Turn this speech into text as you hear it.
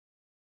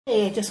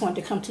Hey, I just wanted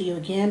to come to you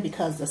again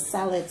because the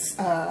salads,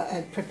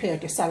 I prepared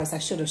the salads. I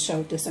should have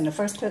showed this in the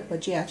first clip,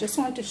 but yeah, I just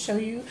wanted to show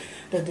you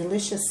the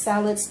delicious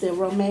salads, the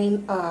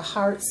romaine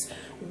hearts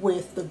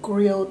with the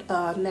grilled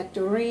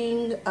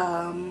nectarine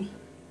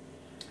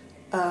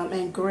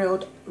and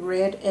grilled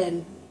red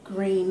and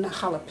green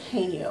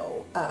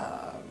jalapenos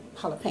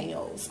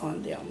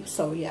on them.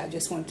 So yeah, I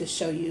just wanted to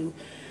show you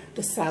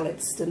the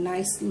salads, the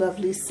nice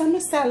lovely summer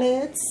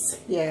salads.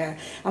 Yeah,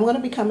 I'm going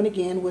to be coming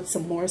again with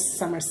some more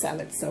summer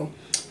salads, so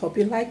hope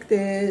you like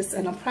this.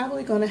 And I'm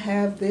probably going to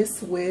have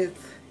this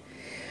with,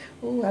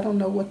 oh, I don't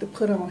know what to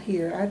put on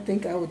here. I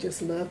think I would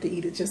just love to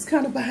eat it just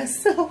kind of by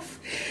itself.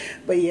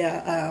 But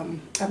yeah,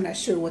 I'm not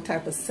sure what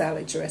type of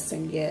salad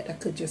dressing yet. I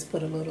could just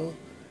put a little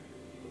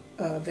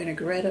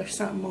vinaigrette or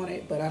something on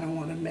it, but I don't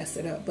want to mess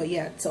it up. But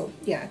yeah, so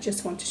yeah, I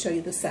just want to show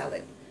you the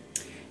salad.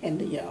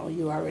 And you know,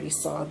 you already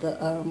saw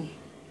the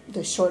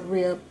short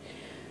rib,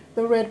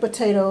 the red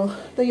potato,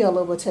 the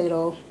yellow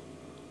potato,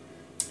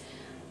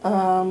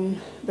 the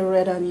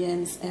red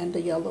onions, and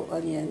the yellow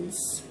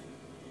onions.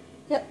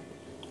 Yep.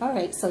 All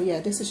right. So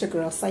yeah, this is your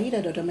girl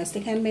Saida, the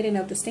domestic handmaiden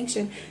of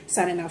distinction,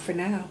 signing out for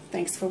now.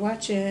 Thanks for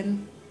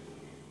watching.